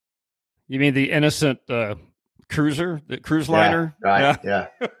You mean the innocent cruiser, the cruise liner? Right. Yeah.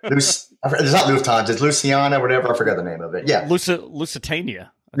 It's not Lufthansa. It's Luciana, whatever. I forgot the name of it. Yeah.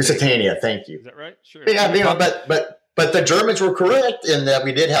 Lusitania. Lusitania. Thank you. Is that right? Sure. Yeah. But the Germans were correct in that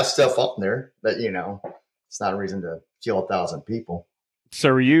we did have stuff up there, but it's not a reason to kill 1,000 people.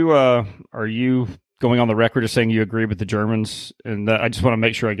 So are you going on the record as saying you agree with the Germans? And I just want to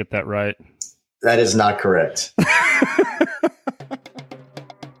make sure I get that right. That is not correct.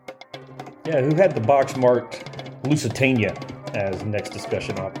 Yeah, who had the box marked Lusitania as next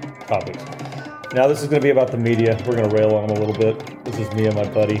discussion topics? Now, this is going to be about the media. We're going to rail on them a little bit. This is me and my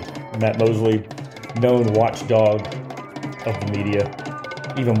buddy, Matt Mosley, known watchdog of the media,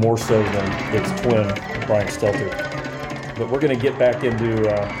 even more so than its twin, Brian Stelter. But we're going to get back into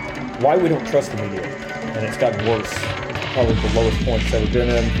why we don't trust the media. And it's gotten worse. Probably the lowest point it's ever been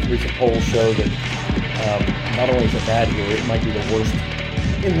in. Recent polls show that not only is it bad here, it might be the worst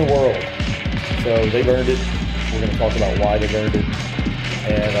in the world. So they've earned it. We're going to talk about why they've earned it.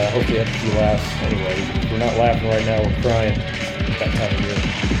 And hopefully have a few laughs. Anyway, if we're not laughing right now, we're crying that time of year.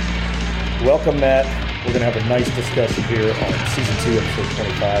 Welcome, Matt. We're going to have a nice discussion here on Season 2, Episode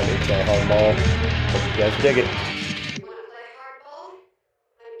 25, HR Hardball. Hope you guys dig it.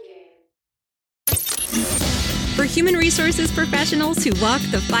 For human resources professionals who walk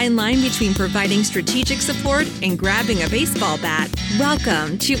the fine line between providing strategic support and grabbing a baseball bat,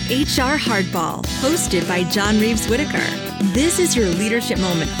 welcome to HR Hardball, hosted by John Reeves Whitaker. This is your leadership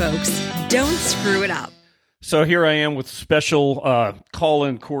moment, folks. Don't screw it up. So here I am with special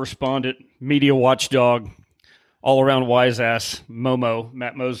call-in correspondent, media watchdog, all-around wise-ass, Momo,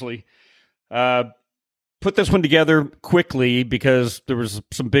 Matt Mosley. Put this one together quickly because there was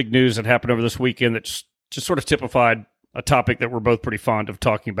some big news that happened over this weekend that just sort of typified a topic that we're both pretty fond of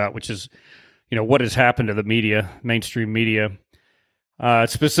talking about, which is, what has happened to the media, mainstream media.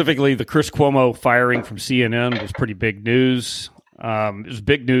 Specifically, the Chris Cuomo firing from CNN was pretty big news. It was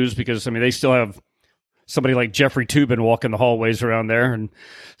big news because, they still have somebody like Jeffrey Toobin walking the hallways around there. And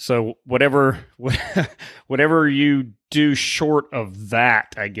so whatever you do short of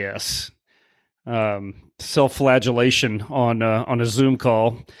that, I guess, self-flagellation on a Zoom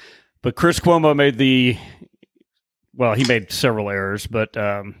call. But Chris Cuomo he made several errors, but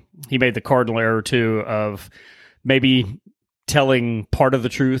he made the cardinal error, too, of maybe telling part of the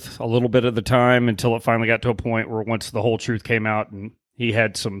truth a little bit at the time until it finally got to a point where once the whole truth came out and he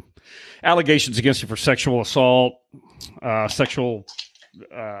had some allegations against him for sexual assault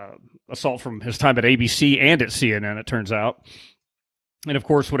from his time at ABC and at CNN, it turns out. And, of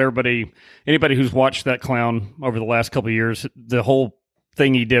course, anybody who's watched that clown over the last couple of years, the whole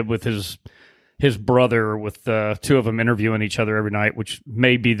thing he did with his brother, with two of them interviewing each other every night, which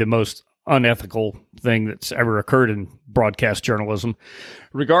may be the most unethical thing that's ever occurred in broadcast journalism.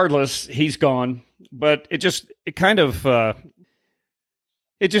 Regardless, he's gone, but it just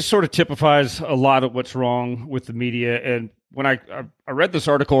sort of typifies a lot of what's wrong with the media. And when I read this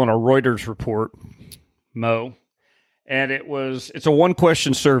article in a Reuters report, Mo, and it's a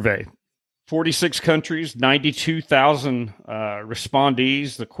one-question survey. 46 countries, 92,000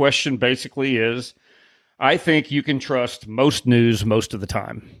 respondees. The question basically is, I think you can trust most news most of the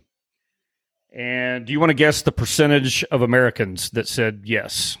time. And do you want to guess the percentage of Americans that said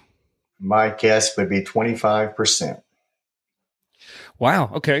yes? My guess would be 25%.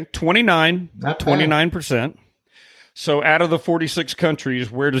 Wow. Okay. 29%. So out of the 46 countries,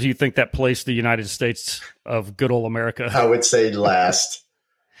 where do you think that placed the United States of good old America? I would say last.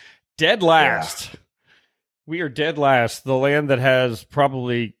 Dead last. Yeah. We are dead last. The land that has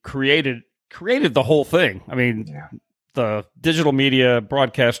probably created the whole thing. The digital media,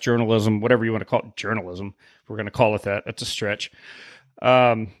 broadcast journalism, whatever you want to call it, journalism, if we're going to call it that. That's a stretch.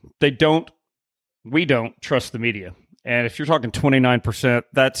 We don't trust the media. And if you're talking 29%,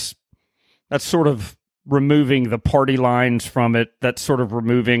 that's sort of removing the party lines from it. That's sort of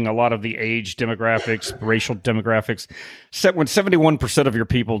removing a lot of the age demographics, racial demographics. When 71% of your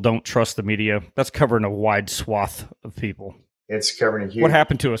people don't trust the media, that's covering a wide swath of people. It's covering a huge... What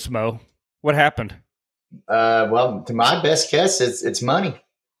happened to us, Mo? What happened? Well, to my best guess, it's money,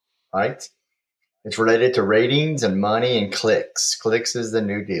 right? It's related to ratings and money and clicks. Clicks is the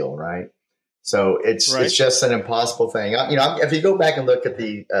new deal, right? So it's just an impossible thing. If you go back and look at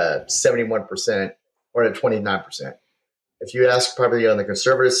the 71% or the 29%, if you ask probably on the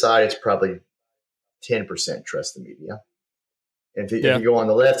conservative side, it's probably 10% trust the media. If you go on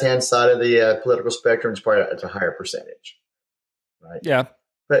the left-hand side of the political spectrum, it's a higher percentage, right? Yeah.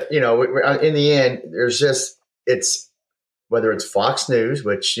 But, in the end, it's whether it's Fox News,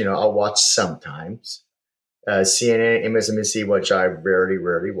 which, I'll watch sometimes, CNN, MSNBC, which I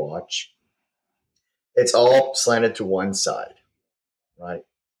rarely watch, it's all slanted to one side, right?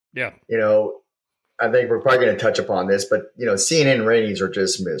 Yeah. I think we're probably going to touch upon this, but CNN ratings are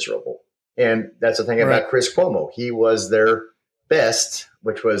just miserable. And that's the thing about Chris Cuomo. He was their best,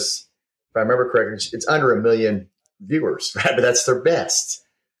 which was, if I remember correctly, it's under 1 million viewers, right? But that's their best,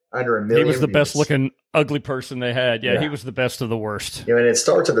 under 1 million. He was the viewers. best looking ugly person they had. Yeah, he was the best of the worst. And it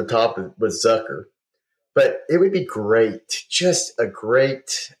starts at the top with Zucker. But it would be great, just a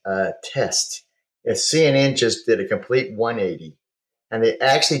great test if CNN just did a complete 180 and they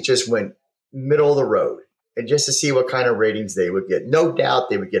actually just went middle of the road and just to see what kind of ratings they would get. No doubt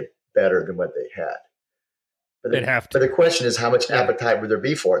they would get better than what they had. But they'd have to. But the question is, how much appetite would there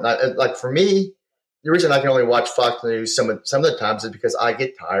be for it? And like for me, the reason I can only watch Fox News some of the times is because I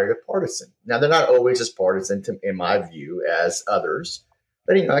get tired of partisan. Now, they're not always as partisan, in my view, as others.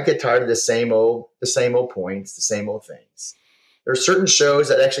 But, I get tired of the same old points, the same old things. There are certain shows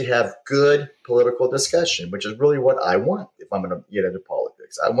that actually have good political discussion, which is really what I want if I'm going to get into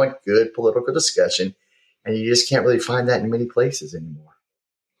politics. I want good political discussion, and you just can't really find that in many places anymore.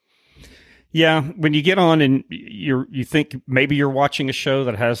 Yeah, when you get on and you think maybe you're watching a show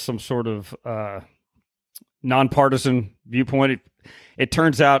that has some sort of nonpartisan viewpoint, it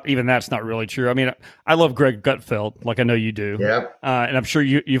turns out even that's not really true. I mean, I love Greg Gutfeld, like I know you do. Yeah. And I'm sure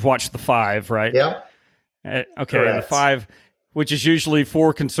you've watched The Five, right? Yeah. Okay, Correct. And The Five, which is usually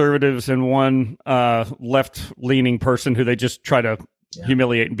 4 conservatives and 1 left-leaning person who they just try to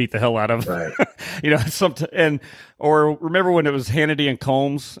humiliate and beat the hell out of. Right. Or remember when it was Hannity and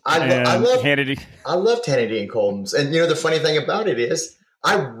Combs? I loved Hannity. I loved Hannity and Combs. And the funny thing about it is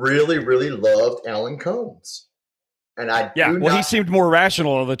I really, really loved Alan Combs. And he seemed more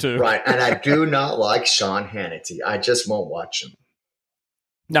rational of the two. Right. And I do not like Sean Hannity. I just won't watch him.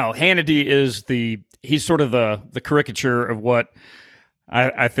 No, Hannity is he's sort of the caricature of what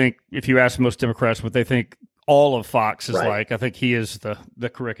I think, if you ask most Democrats what they think all of Fox is like, I think he is the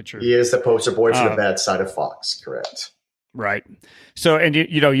caricature. He is the poster boy for the bad side of Fox, correct. Right. So, and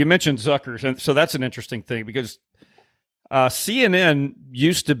you mentioned Zucker, and so that's an interesting thing because CNN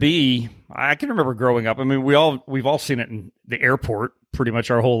used to be, I can remember growing up. I mean, we've all seen it in the airport pretty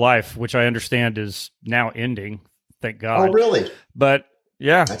much our whole life, which I understand is now ending. Thank God. Oh, really? But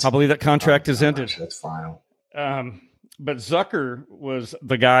yeah, I believe that contract is ended. That's final. But Zucker was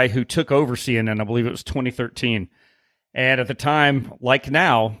the guy who took over CNN. I believe it was 2013. And at the time, like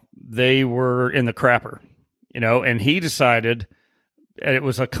now, they were in the crapper, and he decided, and it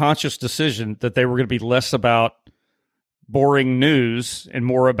was a conscious decision, that they were going to be less about boring news and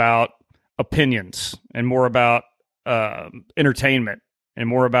more about opinions and more about entertainment and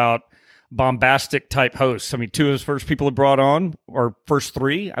more about bombastic type hosts. I mean, 2 of his first people he brought on, or first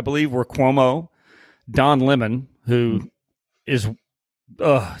 3, I believe, were Cuomo, Don Lemon, who is,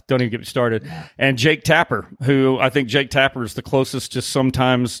 don't even get me started, and Jake Tapper, who I think Jake Tapper is the closest to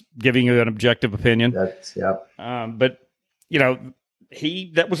sometimes giving you an objective opinion. But,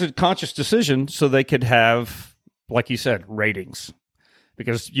 that was a conscious decision so they could have, like you said, ratings.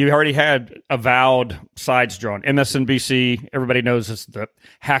 Because you already had avowed sides drawn. MSNBC, everybody knows, is the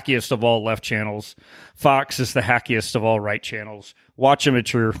hackiest of all left channels. Fox is the hackiest of all right channels. Watch them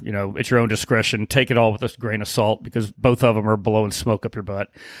at your own discretion. Take it all with a grain of salt because both of them are blowing smoke up your butt.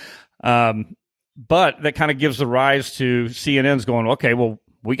 But that kind of gives the rise to CNN's going, okay, well,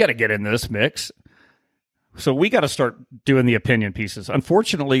 we got to get in this mix. So we got to start doing the opinion pieces.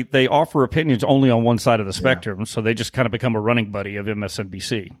 Unfortunately, they offer opinions only on one side of the spectrum, so they just kind of become a running buddy of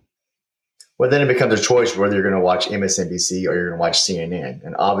MSNBC. Well, then it becomes a choice whether you're going to watch MSNBC or you're going to watch CNN.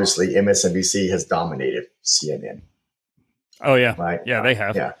 And obviously, MSNBC has dominated CNN. Oh, yeah. Right? Yeah, they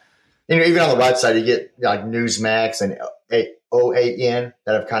have. Yeah. Even on the right side, you get like Newsmax and OAN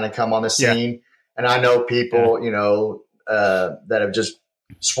that have kind of come on the scene. Yeah. And I know people, that have just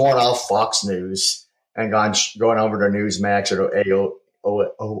sworn off Fox News and going over to Newsmax or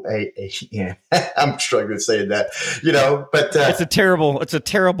OAN. I'm struggling to say that, but it's a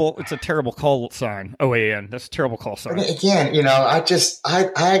terrible call sign. OAN. That's a terrible call sign. Again, I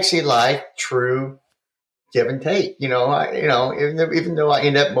actually like true give and take. Even though I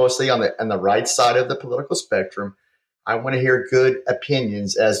end up mostly on the right side of the political spectrum, I want to hear good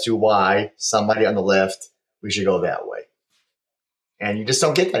opinions as to why somebody on the left, we should go that way. And you just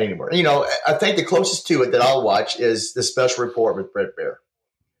don't get that anymore. I think the closest to it that I'll watch is the special report with Bret Baier.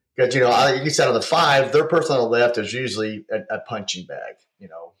 Because, you said on the 5, their person on the left is usually a punching bag.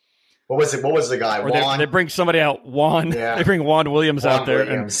 What was it? What was the guy? Juan? They bring somebody out, Juan. Yeah. They bring Juan Williams out there.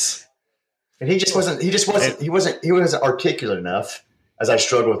 And he wasn't articulate enough. As I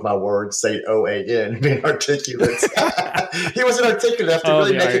struggle with my words, say OAN, being articulate. He wasn't articulate enough to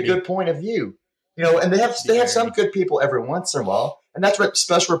really make a good point of view. And they have some good people every once in a while, and that's what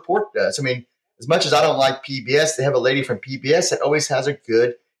Special Report does. I mean, as much as I don't like PBS, they have a lady from PBS that always has a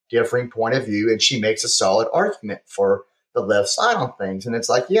good, differing point of view, and she makes a solid argument for the left side on things. And it's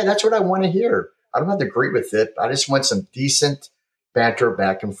like, yeah, that's what I want to hear. I don't have to agree with it. I just want some decent banter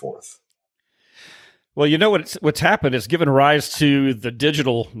back and forth. Well, what's happened is given rise to the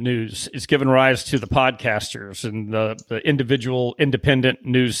digital news. It's given rise to the podcasters and the individual independent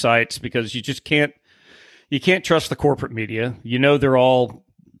news sites, because you can't trust the corporate media. They're all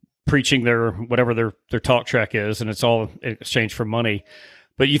preaching their talk track is, and it's all in exchange for money.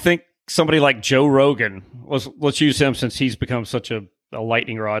 But you think somebody like Joe Rogan, let's use him since he's become such a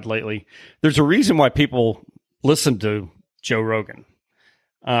lightning rod lately. There's a reason why people listen to Joe Rogan.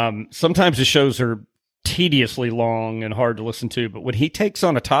 Sometimes the shows are tediously long and hard to listen to, but when he takes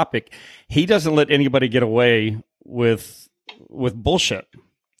on a topic, he doesn't let anybody get away with bullshit.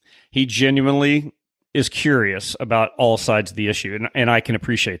 He genuinely is curious about all sides of the issue, and I can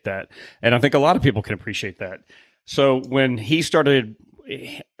appreciate that. And I think a lot of people can appreciate that. So when he started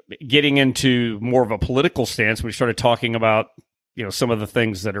getting into more of a political stance, we started talking about, some of the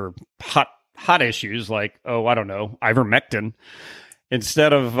things that are hot issues, like, ivermectin.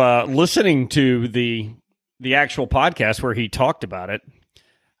 Instead of listening to the actual podcast where he talked about it,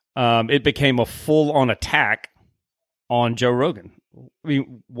 it became a full-on attack on Joe Rogan. I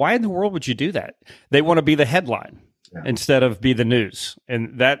mean, why in the world would you do that? They want to be the headline instead of be the news.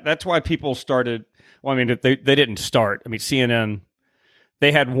 And that's why people started. Well, I mean, they didn't start. I mean, CNN,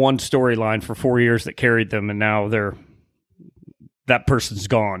 they had one storyline for 4 years that carried them, and now that person's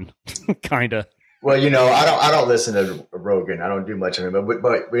gone, kind of. Well, I don't listen to Rogan. I don't do much of him.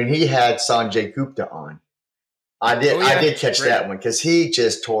 But when he had Sanjay Gupta on, I did catch that one, because he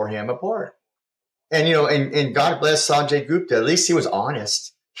just tore him apart. And and God bless Sanjay Gupta. At least he was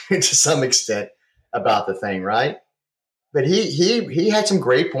honest to some extent about the thing, right? But he had some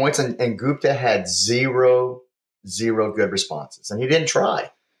great points, and Gupta had zero good responses, and he didn't try.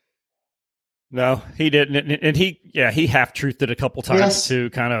 No, he didn't, and he half-truthed it a couple times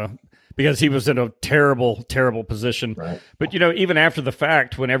too, kind of. Because he was in a terrible, terrible position. Right. But, even after the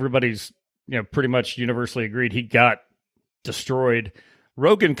fact, when everybody's, pretty much universally agreed he got destroyed,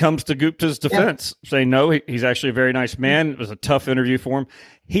 Rogan comes to Gupta's defense, saying, no, he's actually a very nice man. It was a tough interview for him.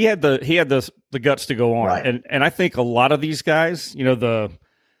 He had the guts to go on. Right. And I think a lot of these guys, the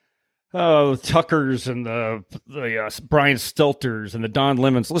Tuckers and the Brian Stelters and the Don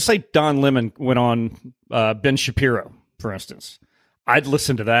Lemons. Let's say Don Lemon went on Ben Shapiro, for instance. I'd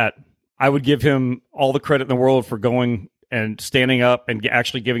listen to that. I would give him all the credit in the world for going and standing up and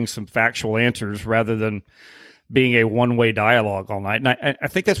actually giving some factual answers rather than being a one-way dialogue all night. And I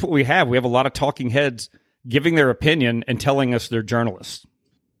think that's what we have. We have a lot of talking heads giving their opinion and telling us they're journalists.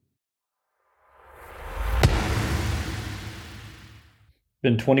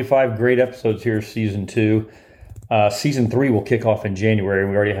 Been 25 great episodes here, season 2. Season 3 will kick off in January.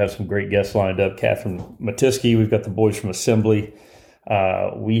 We already have some great guests lined up. Catherine Matisky, we've got the boys from Assembly.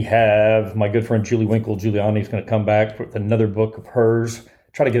 We have my good friend Julie Winkle. Giuliani is going to come back with another book of hers.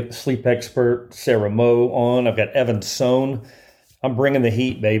 Try to get the sleep expert Sarah Moe on. I've got Evan Sohn. I'm bringing the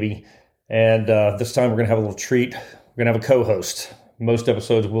heat, baby. And this time we're going to have a little treat. We're going to have a co-host. Most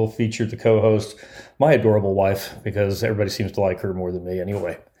episodes will feature the co-host, my adorable wife, because everybody seems to like her more than me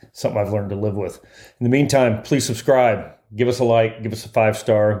anyway. Something I've learned to live with. In the meantime, please subscribe. Give us a like. Give us a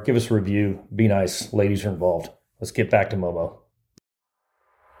 5-star. Give us a review. Be nice. Ladies are involved. Let's get back to Momo.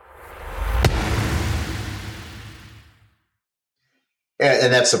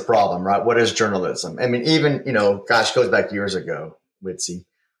 And that's the problem, right? What is journalism? I mean, even, goes back years ago, Witsy,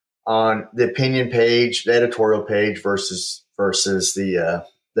 on the opinion page, the editorial page versus the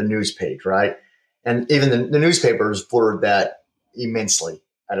news page, right? And even the newspapers blurred that immensely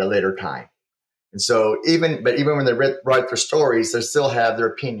at a later time. And so even when they write their stories, they still have their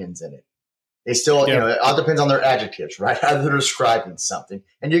opinions in it. They still, it all depends on their adjectives, right? How they're describing something.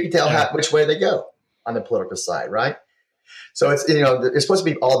 And you can tell which way they go on the political side, right? So it's supposed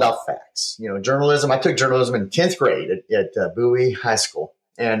to be all about facts. Journalism. I took journalism in 10th grade at Bowie High School,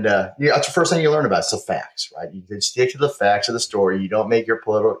 and that's the first thing you learn about. It's the facts, right? You stick to the facts of the story. You don't make your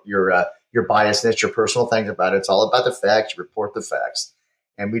biasness, your personal things about it. It's all about the facts. You report the facts,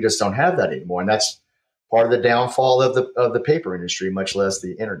 and we just don't have that anymore. And that's part of the downfall of the paper industry, much less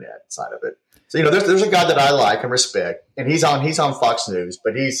the internet side of it. So there's a guy that I like and respect, and he's on Fox News,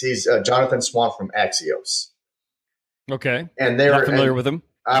 but he's Jonathan Swan from Axios. Okay. And they're not familiar with him.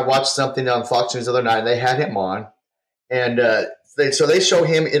 I watched something on Fox News the other night, and they had him on, and they show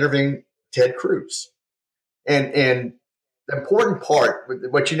him interviewing Ted Cruz, and the important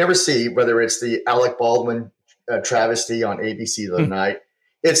part, what you never see, whether it's the Alec Baldwin travesty on ABC the other night,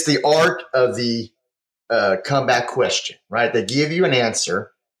 it's the art of the comeback question, right? They give you an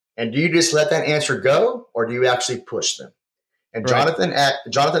answer, and do you just let that answer go, or do you actually push them? And right.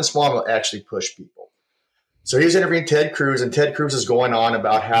 Jonathan Swan will actually push people. So he was interviewing Ted Cruz, and Ted Cruz is going on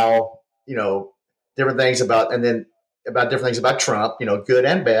about how, different things about Trump, good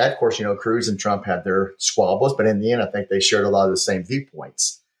and bad. Of course, Cruz and Trump had their squabbles, but in the end, I think they shared a lot of the same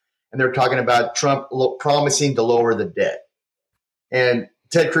viewpoints. And they're talking about Trump promising to lower the debt. And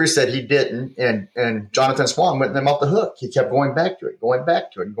Ted Cruz said he didn't, and Jonathan Swan went them off the hook. He kept going back to it.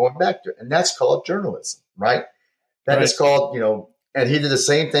 And that's called journalism, right? That is called, and he did the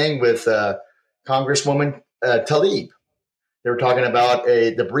same thing with Congresswoman Tlaib. They were talking about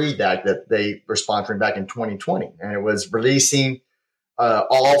the BREATHE Act that they were sponsoring back in 2020, and it was releasing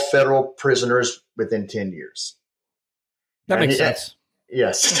all federal prisoners within 10 years. That makes sense.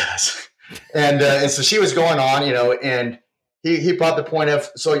 Yes, it does. And so she was going on, and he brought the point of,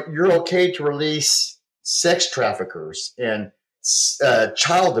 so you're okay to release sex traffickers and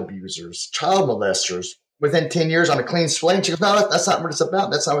child abusers, child molesters within 10 years on a clean slate? And she goes, no, that's not what it's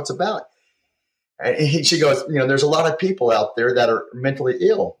about. That's not what it's about. And she goes, there's a lot of people out there that are mentally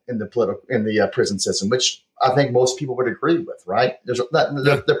ill in the prison system, which I think most people would agree with, right?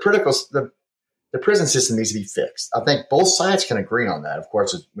 The prison system needs to be fixed. I think both sides can agree on that, of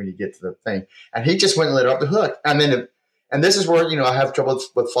course, when you get to the thing. And he just went and let her off the hook. And this is where, I have trouble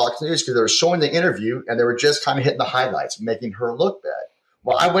with Fox News, because they were showing the interview and they were just kind of hitting the highlights, making her look bad.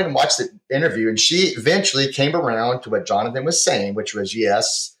 Well, I went and watched the interview, and she eventually came around to what Jonathan was saying, which was,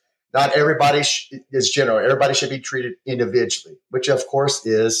 yes, not everybody is general. Everybody should be treated individually, which of course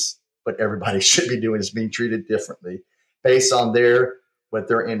is what everybody should be doing, is being treated differently based on what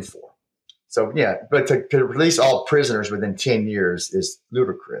they're in for. So yeah, but to release all prisoners within 10 years is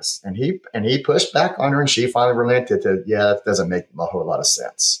ludicrous. And he pushed back on her, and she finally relented to, that doesn't make a whole lot of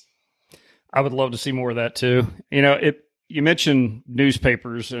sense. I would love to see more of that too. You mentioned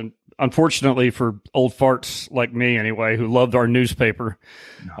newspapers, and unfortunately for old farts like me anyway, who loved our newspaper,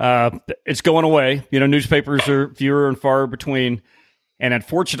 it's going away. Newspapers are fewer and far between. And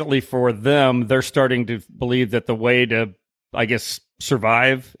unfortunately for them, they're starting to believe that the way to, I guess,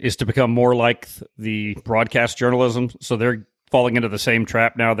 survive is to become more like the broadcast journalism. So they're falling into the same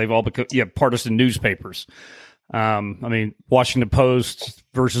trap now. They've all become partisan newspapers. Washington Post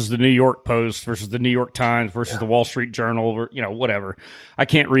versus the New York Post versus the New York Times versus the Wall Street Journal, or, whatever. I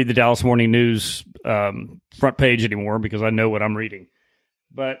can't read the Dallas Morning News front page anymore because I know what I'm reading.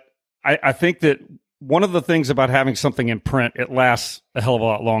 But I think that one of the things about having something in print, it lasts a hell of a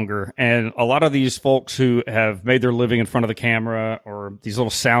lot longer. And a lot of these folks who have made their living in front of the camera, or these little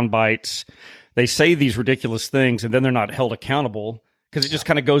sound bites, they say these ridiculous things and then they're not held accountable because it just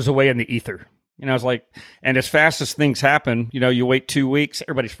kind of goes away in the ether. It's like, and as fast as things happen, you wait 2 weeks,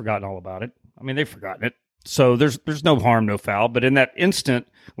 everybody's forgotten all about it. They've forgotten it. So there's no harm, no foul. But in that instant,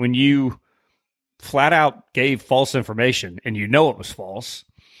 when you flat out gave false information and it was false,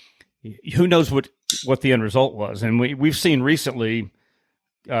 who knows what the end result was. And we've seen recently,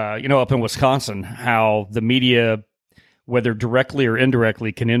 up in Wisconsin, how the media, whether directly or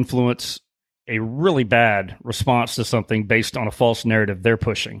indirectly, can influence a really bad response to something based on a false narrative they're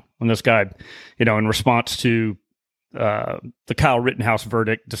pushing. When this guy, in response to the Kyle Rittenhouse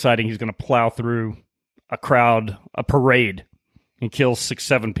verdict, deciding he's going to plow through a parade, and kill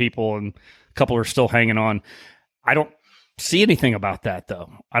 6-7 people, and a couple are still hanging on. I don't see anything about that, though.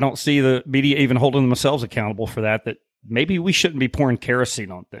 I don't see the media even holding themselves accountable for that maybe we shouldn't be pouring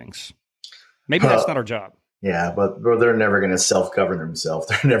kerosene on things. Maybe that's not our job. Yeah, but they're never going to self-govern themselves.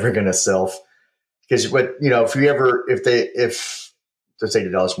 They're never going to because if let's say the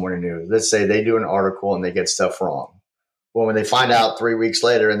Dallas Morning News, let's say they do an article and they get stuff wrong. Well, when they find out 3 weeks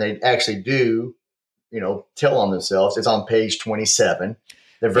later and they actually do, tell on themselves, it's on page 27,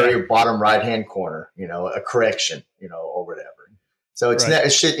 the very bottom right-hand corner, a correction, or whatever. So it's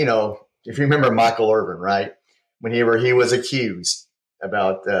shit, if you remember Michael Irvin, right? When he was accused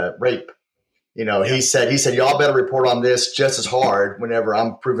about rape, he said, y'all better report on this just as hard whenever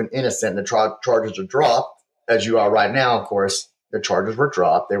I'm proven innocent and the charges are dropped, as you are right now. Of course, the charges were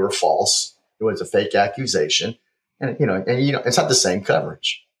dropped. They were false. It was a fake accusation. And, it's not the same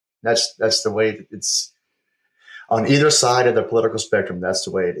coverage. That's the way it's on either side of the political spectrum. That's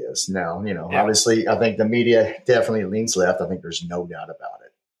the way it is now. Obviously, I think the media definitely leans left. I think there's no doubt about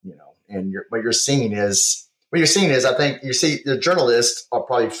it, and what you're seeing is, I think you see the journalists are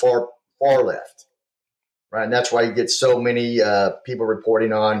probably far left, right? And that's why you get so many people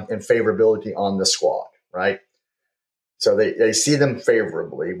reporting on in favorability on the squad, right? So they see them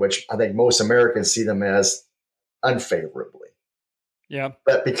favorably, which I think most Americans see them as unfavorably. Yeah.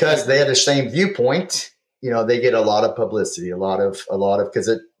 But because they have the same viewpoint, they get a lot of publicity, a lot of, because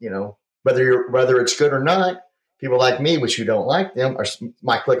it, whether it's good or not, people like me, which you don't like them,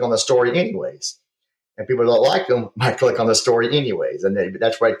 might click on the story anyways. And people that don't like them might click on the story anyways. And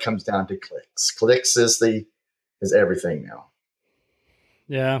that's why it comes down to clicks. Clicks is everything now.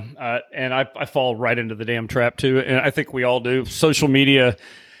 Yeah. And I fall right into the damn trap too. And I think we all do. Social media,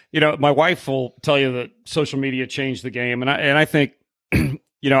 my wife will tell you that social media changed the game. And I think,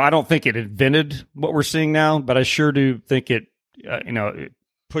 I don't think it invented what we're seeing now, but I sure do think it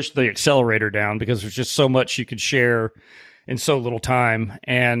pushed the accelerator down, because there's just so much you could share in so little time.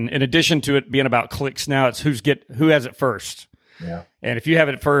 And in addition to it being about clicks now, it's who has it first. Yeah. And if you have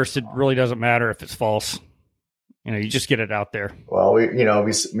it first, it really doesn't matter if it's false. You just get it out there. Well,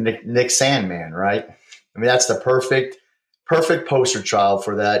 Nick Sandmann, right? I mean, that's the perfect poster child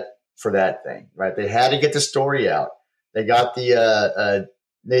for that thing, right? They had to get the story out. They got the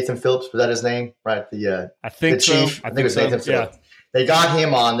Nathan Phillips, was that his name? Right? I think the chief. So. I think it was Nathan Phillips. They got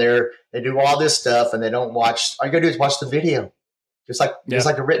him on there. They do all this stuff, and they don't watch. All you gotta do is watch the video, just like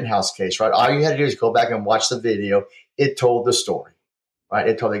the Rittenhouse case, right? All you had to do is go back and watch the video. It told the story, right?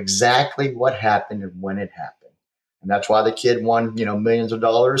 It told exactly what happened and when it happened, and that's why the kid won, millions of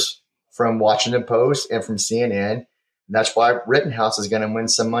dollars from Washington Post and from CNN. And that's why Rittenhouse is going to win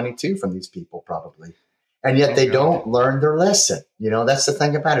some money too from these people, probably. And yet they don't learn their lesson. That's the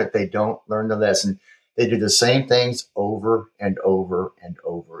thing about it. They don't learn the lesson. They do the same things over and over and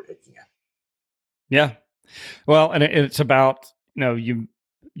over again. Yeah. Well, and it's about, you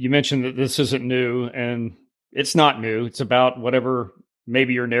mentioned that this isn't new, and it's not new. It's about whatever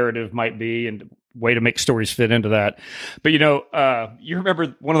maybe your narrative might be and way to make stories fit into that. But, you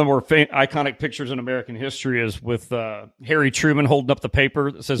remember one of the more iconic pictures in American history is with Harry Truman holding up the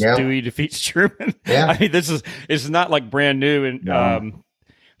paper that says Dewey defeats Truman. Yeah. I mean, it's not like brand new. And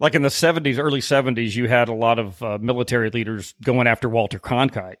like in the 70s, early 70s, you had a lot of military leaders going after Walter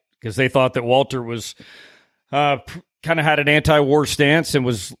Cronkite because they thought that Walter was kind of had an anti-war stance and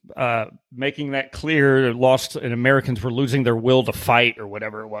was making that clear. And Americans were losing their will to fight or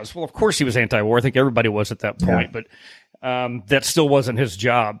whatever it was. Well, of course he was anti-war. I think everybody was at that point, but that still wasn't his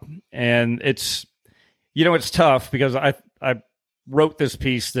job. And it's tough because I wrote this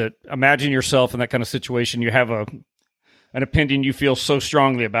piece that imagine yourself in that kind of situation. You have an opinion you feel so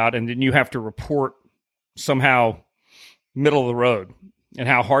strongly about, and then you have to report somehow middle of the road, and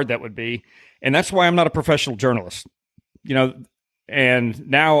how hard that would be. And that's why I'm not a professional journalist, and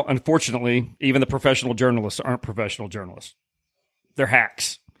now, unfortunately, even the professional journalists aren't professional journalists. They're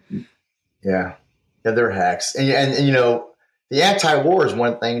hacks. Yeah, they're hacks. And the anti-war is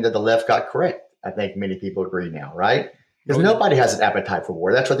one thing that the left got correct. I think many people agree now, right? Because nobody has an appetite for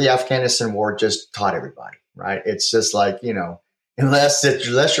war. That's what the Afghanistan war just taught everybody, right? It's just like, unless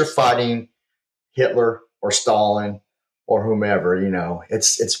you're fighting Hitler or Stalin or whomever,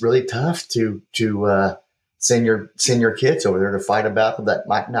 it's really tough to send your kids over there to fight a battle that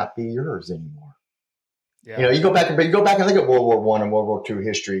might not be yours anymore. Yeah. You go back and look at World War I and World War II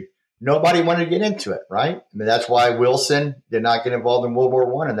history. Nobody wanted to get into it, right? I mean, that's why Wilson did not get involved in World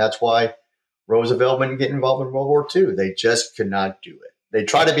War I, and that's why Roosevelt didn't get involved in World War II. They just could not do it. They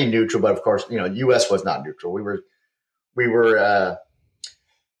tried to be neutral, but of course, U.S. was not neutral. We were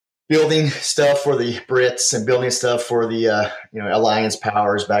building stuff for the Brits and building stuff for the alliance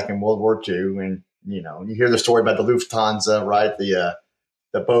powers back in World War II. And you hear the story about the Lufthansa, right? The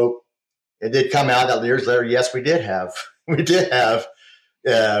boat. It did come out that years later. Yes, we did have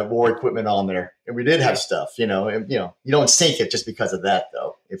war equipment on there, and we did have stuff. You don't sink it just because of that,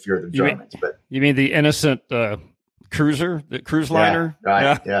 though. If you're the Germans, you mean the innocent cruiser, the cruise liner,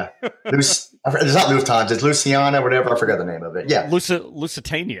 right? Yeah. It's not Lufthansa. It's Louisiana, whatever. I forgot the name of it. Yeah,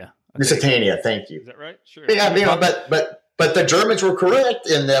 Lusitania. Lusitania. Thank you. Is that right? Sure. Yeah, but the Germans were correct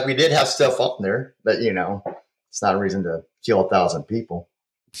in that we did have stuff on there, but it's not a reason to kill 1,000 people.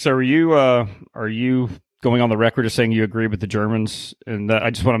 So are you going on the record as saying you agree with the Germans? And I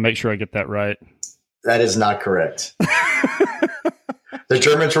just want to make sure I get that right. That is not correct. The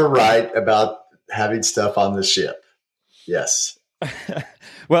Germans were right about having stuff on the ship. Yes.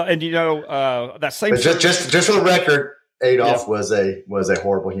 Well, and that same. But just for the record, Adolf was a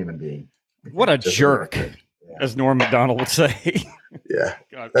horrible human being. What a jerk, as Norm Macdonald would say. Yeah,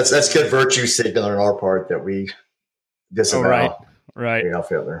 God, that's good virtue signaling on our part that we disavow. Right. Adolf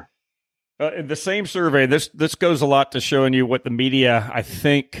Hitler. In the same survey, this goes a lot to showing you what the media, I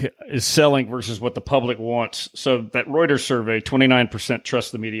think, is selling versus what the public wants. So that Reuters survey, 29%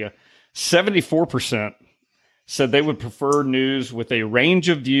 trust the media, 74% said they would prefer news with a range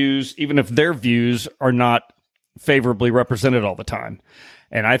of views, even if their views are not favorably represented all the time.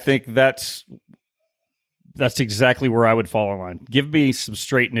 And I think that's exactly where I would fall in line. Give me some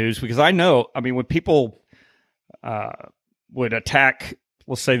straight news, because I know, I mean, when people would attack,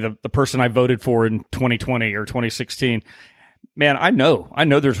 let's say the person I voted for in 2020 or 2016, man, I know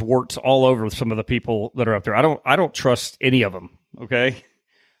there's warts all over some of the people that are up there. I don't trust any of them. Okay.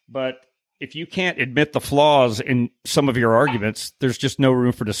 But if you can't admit the flaws in some of your arguments, there's just no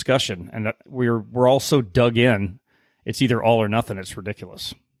room for discussion. And we're all so dug in. It's either all or nothing. It's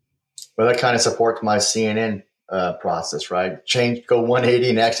ridiculous. Well, that kind of supports my CNN process, right? Go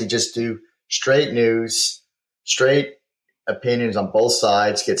 180 and actually just do straight news, straight opinions on both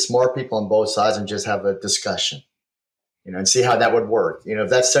sides, get smart people on both sides, and just have a discussion, and see how that would work. If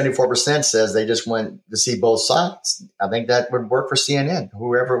that 74% says they just want to see both sides, I think that would work for CNN,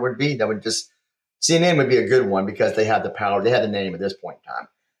 whoever it would be. CNN would be a good one because they have the power, they have the name at this point in time.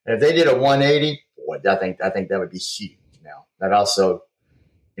 And if they did a 180, boy, I think that would be huge. Now that also,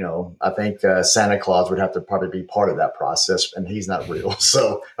 I think Santa Claus would have to probably be part of that process, and he's not real.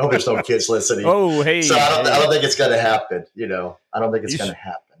 So I hope there's no kids listening. Oh, hey. So I don't think it's going to happen. I don't think it's going to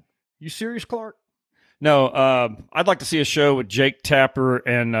happen. You serious, Clark? No, I'd like to see a show with Jake Tapper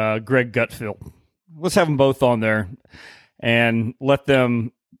and Greg Gutfeld. Let's have them both on there and let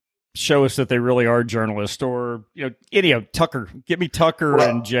them show us that they really are journalists. Or, Tucker. Get me Tucker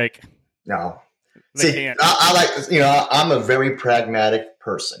and Jake. No. I like, I'm a very pragmatic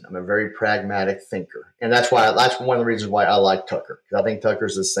person. I'm a very pragmatic thinker. And that's one of the reasons why I like Tucker, because I think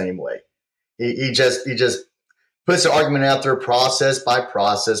Tucker's the same way. He just puts the argument out there process by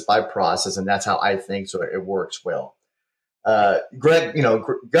process by process, and that's how I think, so it works well. Greg,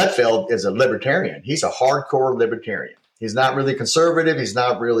 Gutfeld is a libertarian. He's a hardcore libertarian. He's not really conservative. He's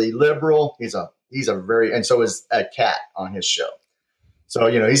not really liberal. He's a very, and so is Cat on his show. So,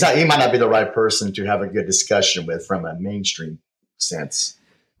 he might not be the right person to have a good discussion with from a mainstream sense.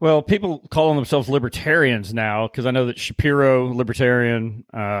 Well, people calling themselves libertarians now, because I know that Shapiro, libertarian,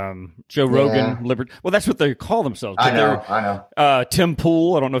 Joe Rogan, well, that's what they call themselves. I know. Tim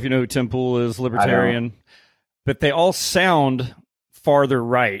Pool, I don't know if you know who Tim Pool is, libertarian. But they all sound farther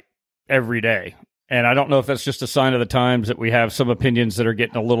right every day. And I don't know if that's just a sign of the times that we have some opinions that are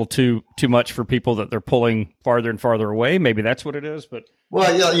getting a little too much for people, that they're pulling farther and farther away. Maybe that's what it is. But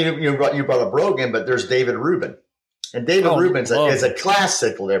you brought up Rogan, but there's David Rubin. And David Rubin is a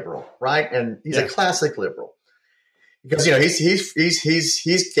classic liberal, right? And he's a classic liberal because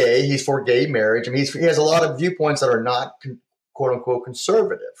he's gay, he's for gay marriage. I mean, he has a lot of viewpoints that are not quote unquote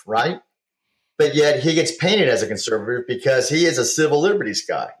conservative, right? But yet he gets painted as a conservative because he is a civil liberties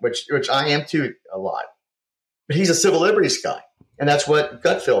guy, which I am too a lot. But he's a civil liberties guy, and that's what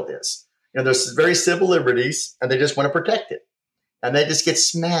Gutfeld is. There's very civil liberties, and they just want to protect it, and they just get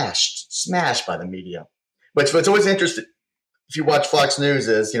smashed by the media. But what's always interesting, if you watch Fox News,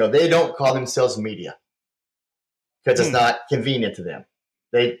 is they don't call themselves media because it's not convenient to them.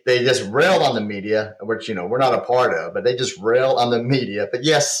 They just rail on the media, which we're not a part of, but they just rail on the media. But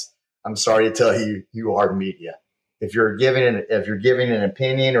yes, I'm sorry to tell you, you are media. If you're giving an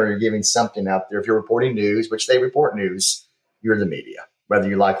opinion, or you're giving something out there, if you're reporting news, which they report news, you're the media, whether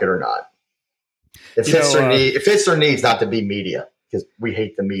you like it or not. It fits their needs not to be media, because we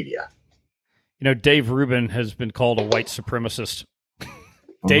hate the media. Dave Rubin has been called a white supremacist.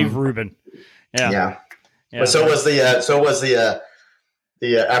 Dave Rubin. Yeah. But so was the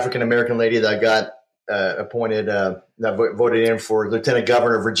African American lady that got appointed, that voted in for Lieutenant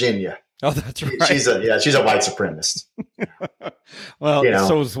Governor of Virginia. Oh, that's right. She's a white supremacist. Well,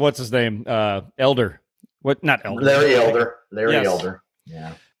 so is, what's his name? Elder. What? Not Elder. Larry Elder. Yes. Elder.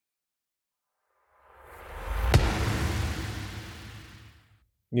 Yeah.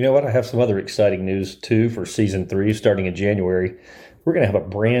 You know what? I have some other exciting news, too, for Season 3, starting in January. We're going to have a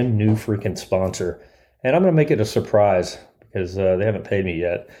brand new freaking sponsor. And I'm going to make it a surprise because they haven't paid me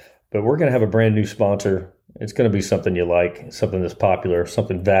yet. But we're going to have a brand new sponsor. It's going to be something you like, something that's popular,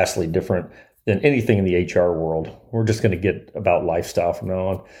 something vastly different than anything in the HR world. We're just going to get about lifestyle from now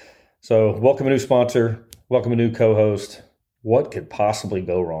on. So welcome a new sponsor. Welcome a new co-host. What could possibly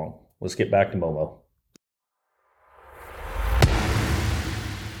go wrong? Let's get back to Momo.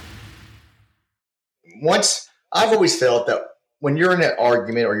 I've always felt that when you're in an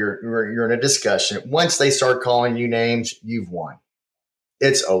argument or you're in a discussion, once they start calling you names, you've won.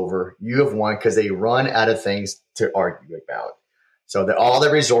 It's over. You have won because they run out of things to argue about. So that all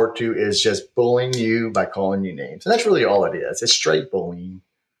they resort to is just bullying you by calling you names. And that's really all it is. It's straight bullying.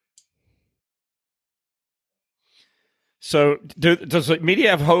 So does the media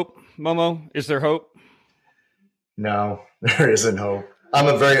have hope, Momo? Is there hope? No, there isn't hope. I'm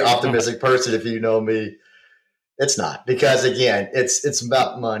a very optimistic person. If you know me, it's not, because again, it's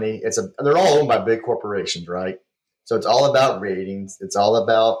about money. They're all owned by big corporations, right? So it's all about ratings. It's all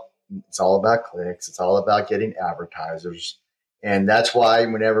about clicks. It's all about getting advertisers. And that's why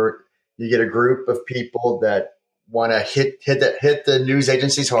whenever you get a group of people that want to hit the news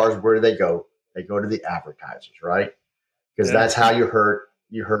agencies hard, where do they go? They go to the advertisers, right? Because that's how you hurt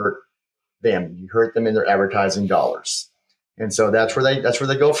them. You hurt them in their advertising dollars. And so that's where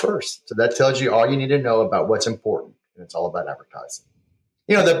they go first. So that tells you all you need to know about what's important. And it's all about advertising.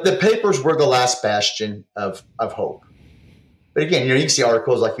 You know, the papers were the last bastion of hope. But again, you can see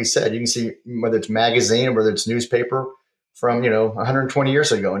articles, like you said, you can see whether it's magazine or whether it's newspaper from, 120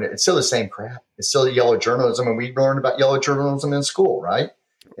 years ago. And it's still the same crap. It's still yellow journalism. And we learned about yellow journalism in school, right?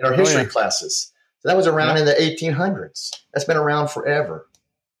 In our history classes. So that was around in the 1800s. That's been around forever.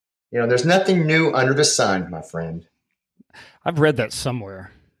 There's nothing new under the sun, my friend. I've read that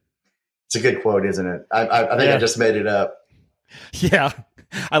somewhere. It's a good quote, isn't it? I think I just made it up. Yeah.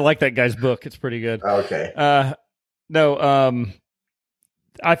 I like that guy's book. It's pretty good. Okay. I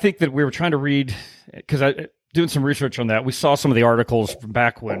think that we were trying to read, because doing some research on that, we saw some of the articles from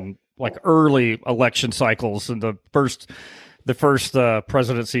back when, like early election cycles and the first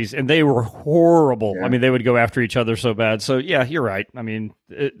presidencies, and they were horrible. Yeah. I mean, they would go after each other so bad. So yeah, you're right. I mean,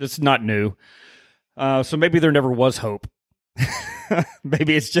 it's not new. So maybe there never was hope.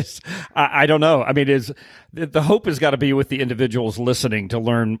 Maybe it's just, I don't know. I mean, the hope has got to be with the individuals listening to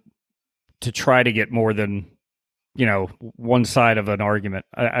learn to try to get more than, one side of an argument.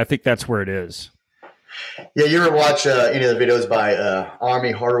 I think that's where it is. Yeah. You ever watch any of the videos by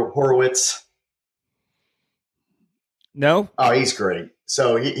Armie Horowitz? No. Oh, he's great.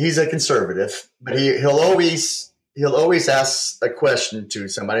 So he's a conservative, but he'll always ask a question to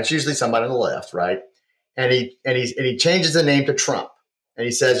somebody. It's usually somebody on the left, right? And he changes the name to Trump, and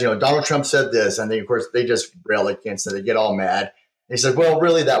he says, Donald Trump said this, and then of course they just rail against it. They get all mad. And he said, well,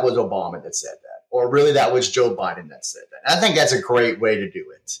 really, that was Obama that said that, or really, that was Joe Biden that said that. And I think that's a great way to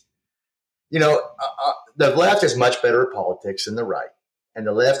do it. The left is much better at politics than the right, and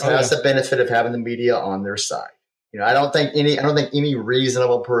the left has the benefit of having the media on their side. I don't think any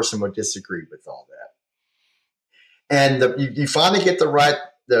reasonable person would disagree with all that. And you finally get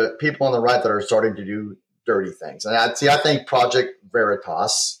the people on the right that are starting to do dirty things. And I think Project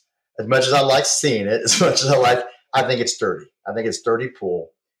Veritas, as much as I like seeing it, I think it's dirty. I think it's dirty pool.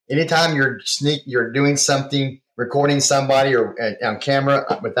 Anytime you're doing something, recording somebody or on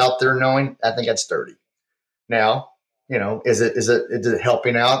camera without their knowing, I think that's dirty. Now, is it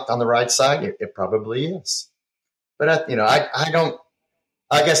helping out on the right side? It probably is. But I don't,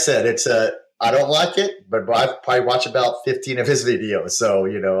 like I said, I don't like it, but I probably watch about 15 of his videos. So,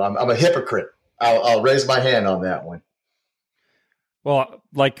 I'm a hypocrite. I'll raise my hand on that one. Well,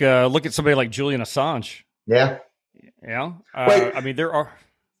 look at somebody like Julian Assange. Yeah. Yeah. Wait, I mean, there are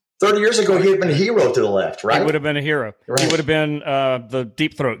 30 years ago, he had been a hero to the left, right? He would have been a hero. Right. He would have been the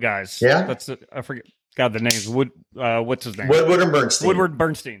Deep Throat guys. Yeah. I forget. God, the names. What's his name? Woodward and Bernstein. Woodward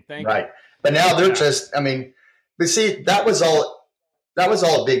Bernstein. Thank you. Right. But now they're just, but see, that was all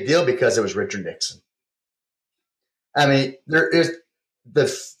a big deal because it was Richard Nixon. There is the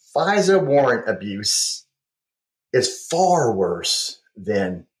FISA warrant abuse is far worse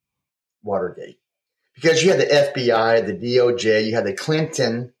than Watergate, because you had the FBI, the DOJ, you had the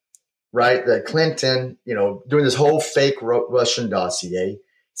Clinton, right? The Clinton, doing this whole fake Russian dossier.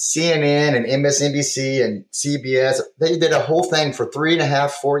 CNN and MSNBC and CBS, they did a whole thing for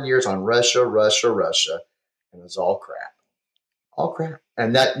 3.5-4 years on Russia. And it was all crap.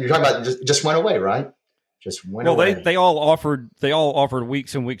 And that you're talking about just went away, right? Just went away. They all offered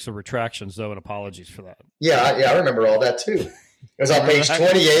weeks and weeks of retractions, though, and apologies for that. Yeah, I remember all that too. It was on page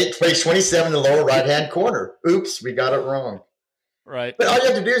 28, page 27, the lower right-hand corner. Oops, we got it wrong. Right. But all you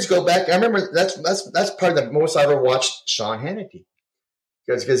have to do is go back. I remember that's probably the most I ever watched Sean Hannity,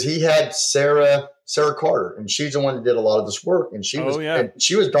 because he had Sarah Carter, and she's the one that did a lot of this work, and she was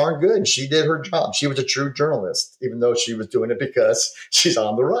darn good, and she did her job. She was a true journalist, even though she was doing it because she's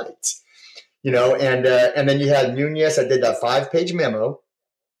on the right, and then you had Nunez that did that 5-page memo,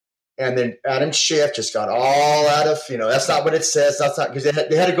 and then Adam Schiff just got all out of, that's not what it says. That's not, because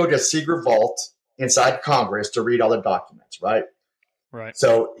they had to go to a secret vault inside Congress to read all the documents, right? Right.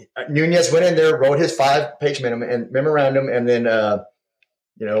 So Nunez went in there, wrote his 5-page memorandum, and then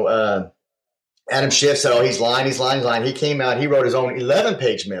Adam Schiff said, "Oh, he's lying. He came out. He wrote his own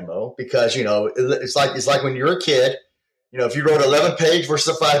 11-page memo because it's like when you're a kid, if you wrote 11-page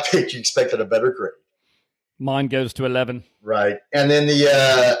versus a 5-page, you expected a better grade. Mine goes to 11. Right. And then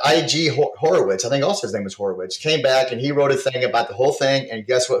the IG Horowitz, I think also his name was Horowitz, came back and he wrote a thing about the whole thing. And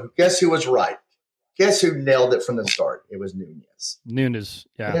guess what? Guess who was right? Guess who nailed it from the start? It was Nunes. Nunes,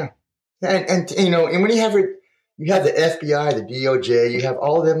 yeah. And when you have the FBI, the DOJ, you have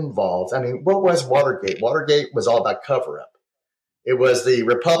all of them involved. I mean, what was Watergate? Watergate was all about cover-up. It was the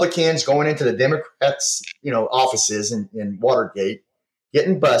Republicans going into the Democrats, offices in Watergate,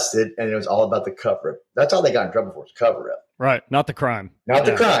 getting busted, and it was all about the cover-up. That's all they got in trouble for, was cover-up. Right, not the crime. Not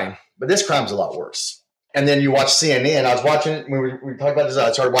the crime, but this crime's a lot worse. And then you watch CNN. I was watching, when we talked about this,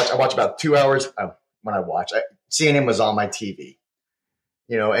 I watched about 2 hours when I watched. CNN was on my TV.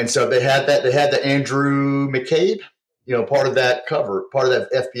 And so they had the Andrew McCabe, part of that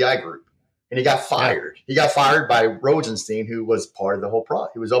FBI group. And he got fired. He got fired by Rosenstein, who was part of the whole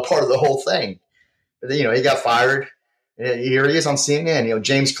He was a part of the whole thing. But then, he got fired. And here he is on CNN.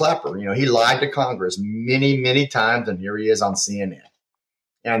 James Clapper, he lied to Congress many, many times. And here he is on CNN.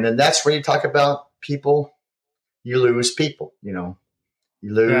 And then that's where you talk about people. You lose people, You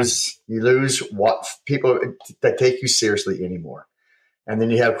lose what people that take you seriously anymore. And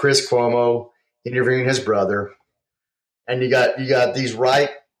then you have Chris Cuomo interviewing his brother. And you got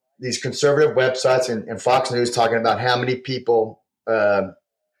these conservative websites and Fox News talking about how many people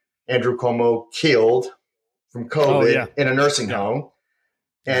Andrew Cuomo killed from COVID in a nursing home.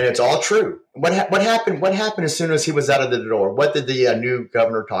 And it's all true. What happened as soon as he was out of the door? What did the new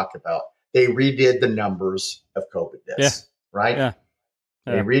governor talk about? They redid the numbers of COVID deaths, right? Yeah.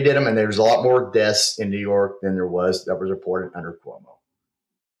 They redid them, and there's a lot more deaths in New York than that was reported under Cuomo.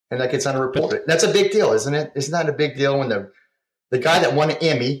 And that gets underreported. That's a big deal, isn't it? Isn't that a big deal when the guy that won an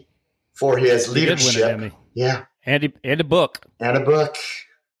Emmy for his leadership? Did win an Emmy. Yeah. And a book. And a book.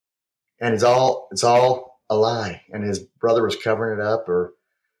 And it's all a lie. And his brother was covering it up. Or,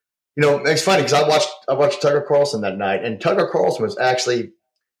 it's funny because I watched Tucker Carlson that night, and Tucker Carlson was actually,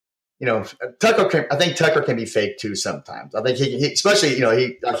 I think Tucker can be fake too sometimes. I think he especially,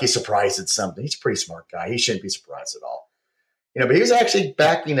 he's surprised at something. He's a pretty smart guy. He shouldn't be surprised at all. But he was actually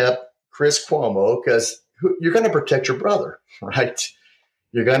backing up Chris Cuomo because you're going to protect your brother, right?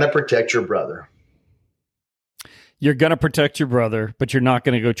 You're going to protect your brother. You're going to protect your brother, but you're not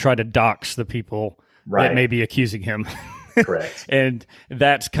going to go try to dox the people that may be accusing him. Correct. And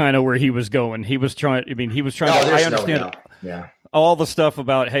that's kind of where he was going. He was trying to, I understand all the stuff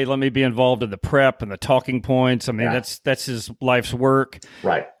about, hey, let me be involved in the prep and the talking points. I mean, that's his life's work.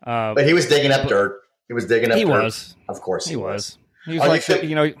 Right. But he was digging up dirt. He was digging up dirt. He was. Of course he was. He was like, are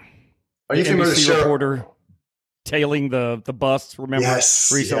you familiar with the reporter tailing the bus, remember,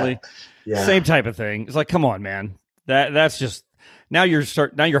 recently? Yeah. Same type of thing. It's like, come on, man. That's just, now you're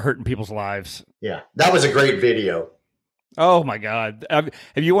hurting people's lives. Yeah. That was a great video. Oh my God.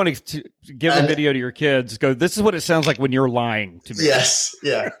 If you want to give a video to your kids, go, this is what it sounds like when you're lying to me. Yes.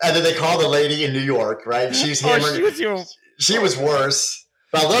 Yeah. And then they call the lady in New York, right? She's hammering. She was worse.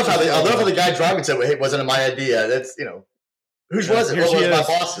 But I love how the guy driving said, "Hey, wasn't it my idea?" That's whose was it? Well, it was my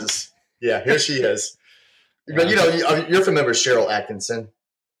boss's. Yeah, here she is. But you're familiar with Cheryl Atkinson.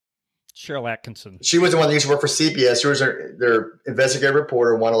 Cheryl Atkinson. She was the one that used to work for CBS. She was their investigative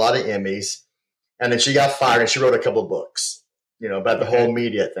reporter, won a lot of Emmys, and then she got fired and she wrote a couple of books, about the whole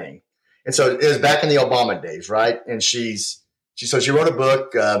media thing. And so it was back in the Obama days, right? And she wrote a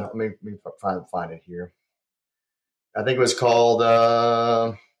book. Let me find it here. I think it was called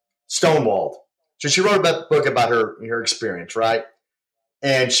Stonewalled. So she wrote a book about her experience, right?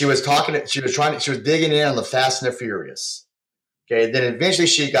 And she was digging in on the Fast and the Furious. Okay. Then eventually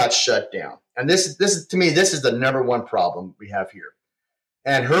she got shut down. And this is, to me, this is the number one problem we have here.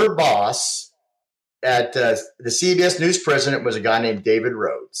 And her boss at the CBS News president was a guy named David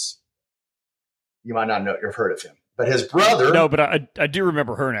Rhodes. You might not know, you've heard of him. But his brother... No, but I do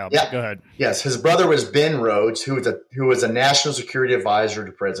remember her now. Yeah. Go ahead. Yes, his brother was Ben Rhodes, who was a national security advisor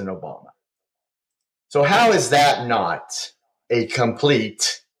to President Obama. So how is that not a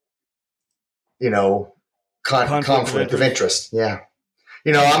complete, conflict of interest? Yeah.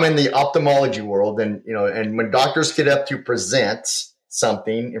 I'm in the ophthalmology world, and when doctors get up to present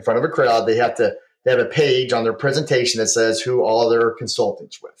something in front of a crowd, they have a page on their presentation that says who all their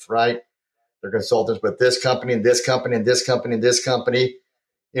consultants with, right? They're consultants with this company and this company and this company and this company.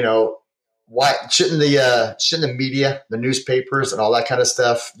 Why shouldn't the media, the newspapers, and all that kind of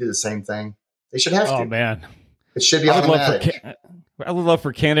stuff do the same thing? They should have to. Oh man, it should be automatic. I would love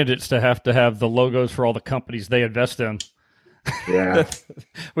for candidates to have the logos for all the companies they invest in. Yeah,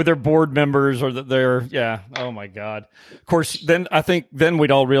 with their board members or Oh my God. Of course, then we'd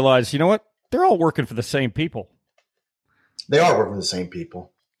all realize, you know what? They're all working for the same people. They are working for the same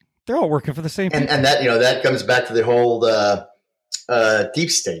people. They're all working for the same people. And that, that comes back to the whole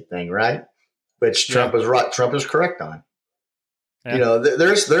deep state thing, right? Which Trump was right. Trump is correct on. Yeah.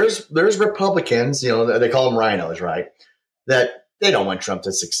 There's Republicans, they call them rhinos, right? That they don't want Trump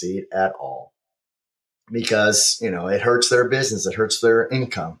to succeed at all because, it hurts their business. It hurts their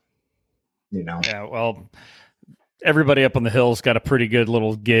income, Yeah, well, everybody up on the Hill's got a pretty good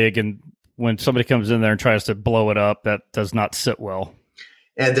little gig. And when somebody comes in there and tries to blow it up, that does not sit well.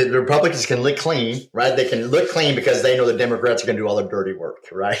 And the Republicans can look clean, right? They can look clean because they know the Democrats are going to do all the dirty work,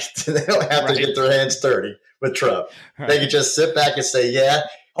 right? They don't have to get their hands dirty with Trump. Right. They can just sit back and say,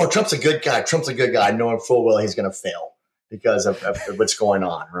 Trump's a good guy. Trump's a good guy, knowing full well he's going to fail because of what's going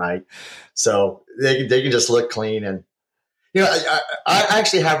on, right? So they can just look clean. And, I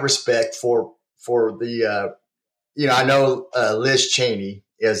actually have respect for the, I know Liz Cheney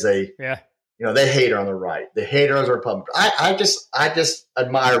is they hate her on the right. They hate her as a Republican. I just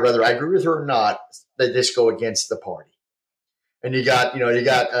admire whether I agree with her or not. They just go against the party. And you got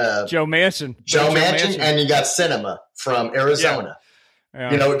Joe Manchin, and you got Sinema from Arizona. Yeah.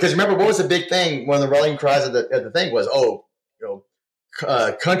 Because remember what was the big thing? One of the rallying cries of the thing was,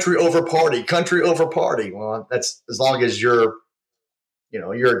 country over party, country over party. Well, that's as long as you're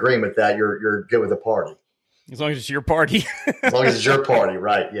agreeing with that, you're good with the party. As long as it's your party. As long as it's your party,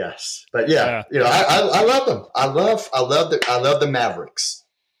 right? Yes. But I love them. I love the Mavericks.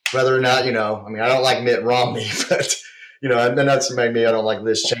 Whether or not, I don't like Mitt Romney, but and that's maybe I don't like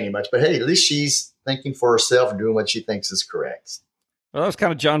Liz Cheney much. But hey, at least she's thinking for herself and doing what she thinks is correct. Well, that was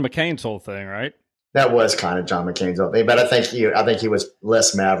kind of John McCain's whole thing, right? That was kind of John McCain's whole thing, but I think he was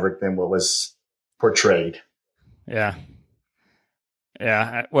less maverick than what was portrayed. Yeah.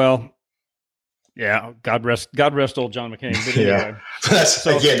 Yeah. Well. Yeah, God rest old John McCain. But anyway.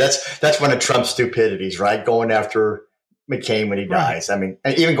 That's one of Trump's stupidities, right? Going after McCain when he dies. I mean,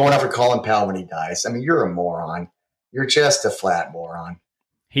 and even going after Colin Powell when he dies. I mean, you're a moron. You're just a flat moron.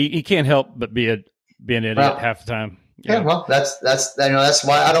 He can't help but be an idiot half the time. Yeah, well, that's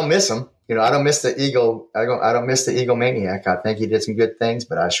why I don't miss him. I don't miss the ego. I don't miss the egomaniac. I think he did some good things,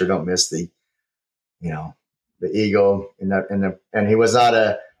 but I sure don't miss the ego and he was not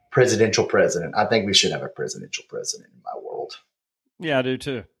a presidential president. I think we should have a presidential president in my world. Yeah, I do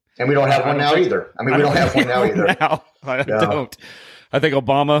too. And we don't have one now either. I mean, we don't have one now either. I don't. I think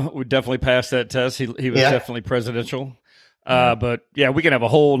Obama would definitely pass that test. He was definitely presidential. But we can have a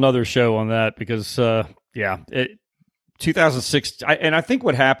whole nother show on that because 2006. And I think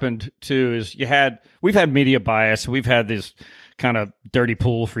what happened too is we've had media bias. We've had this kind of dirty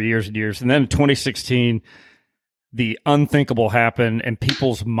pool for years and years. And then in 2016, the unthinkable happened and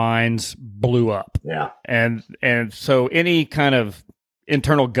people's minds blew up. Yeah. And so any kind of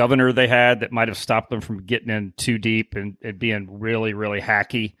internal governor they had that might have stopped them from getting in too deep and being really, really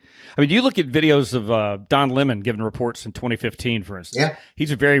hacky. I mean, you look at videos of Don Lemon giving reports in 2015, for instance. Yeah.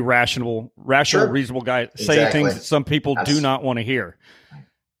 He's a very rational, reasonable guy saying things that some people do not want to hear.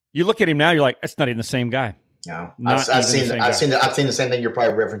 You look at him now, you're like, that's not even the same guy. No, I've seen the same thing you're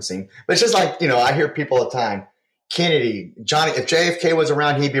probably referencing. But it's just like, I hear people all the time. Kennedy, Johnny, if JFK was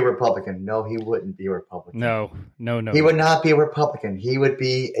around, he'd be a Republican. No, he wouldn't be a Republican. No. He would not be a Republican. He would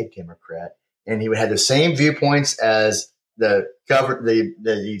be a Democrat. And he would have the same viewpoints as the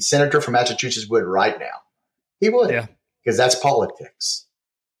senator from Massachusetts would right now. He would. Yeah. Because that's politics.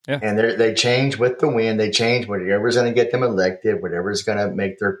 Yeah. And they change with the wind. They change whatever's going to get them elected, whatever's going to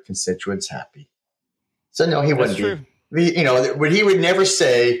make their constituents happy. So, no, he wouldn't be. He would never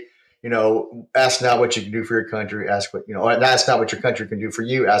say, ask not what you can do for your country, ask not what your country can do for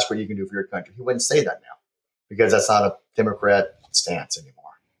you, ask what you can do for your country. He wouldn't say that now because that's not a Democrat stance anymore.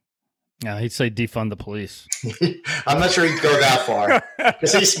 Yeah, he'd say defund the police. I'm not sure he'd go that far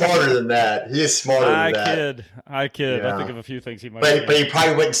because he's smarter than that. He is smarter than that. I kid. Yeah. I think of a few things he might. But he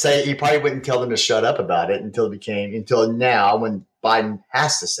probably wouldn't tell them to shut up about it until now when Biden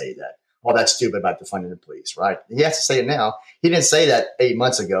has to say that. Oh, that's stupid about defunding the police, right? He has to say it now. He didn't say that 8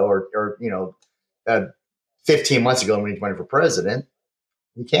 months ago or 15 months ago when he was running for president.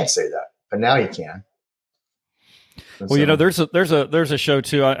 He can't say that, but now he can. Well, there's a show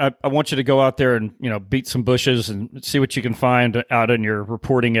too. I want you to go out there and beat some bushes and see what you can find out in your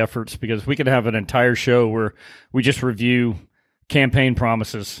reporting efforts, because we could have an entire show where we just review campaign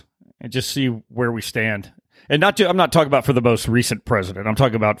promises and just see where we stand. And I'm not talking about for the most recent president. I'm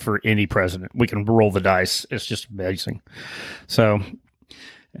talking about for any president. We can roll the dice. It's just amazing. So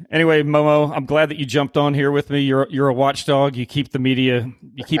anyway, Momo, I'm glad that you jumped on here with me. You're a watchdog. You keep the media,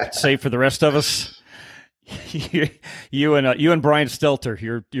 you keep it safe for the rest of us. You and Brian Stelter,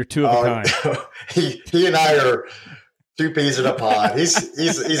 you're two of a kind. He and I are 2 peas in a pod.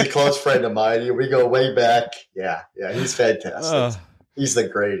 He's a close friend of mine. We go way back. Yeah, he's fantastic. He's the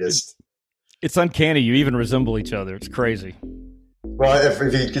greatest. It's uncanny. You even resemble each other. It's crazy. Well, if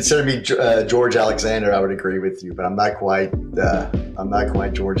you consider me George Alexander, I would agree with you, but I'm not quite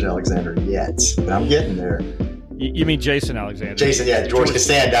George Alexander yet. But I'm getting there. You mean Jason Alexander? Jason, yeah, George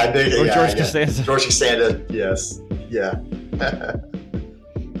Costanza. George Costanza. George Costanza, yes, yeah.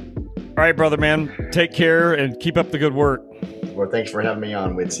 All right, brother, man. Take care and keep up the good work. Well, thanks for having me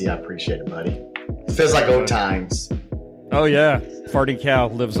on, Witsy. I appreciate it, buddy. It feels like old times. Oh yeah, farting cow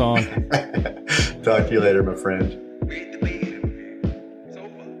lives on. Talk to you later, my friend.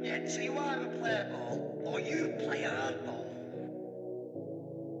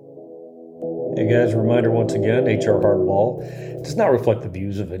 Hey guys, reminder once again, HR Hardball does not reflect the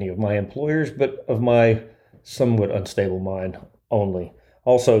views of any of my employers, but of my somewhat unstable mind only.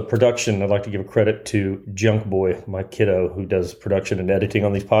 Also, production, I'd like to give a credit to Junk Boy, my kiddo, who does production and editing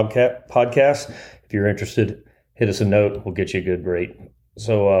on these podcasts. If you're interested, hit us a note. We'll get you a good rate.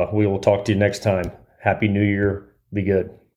 So we will talk to you next time. Happy New Year. Be good.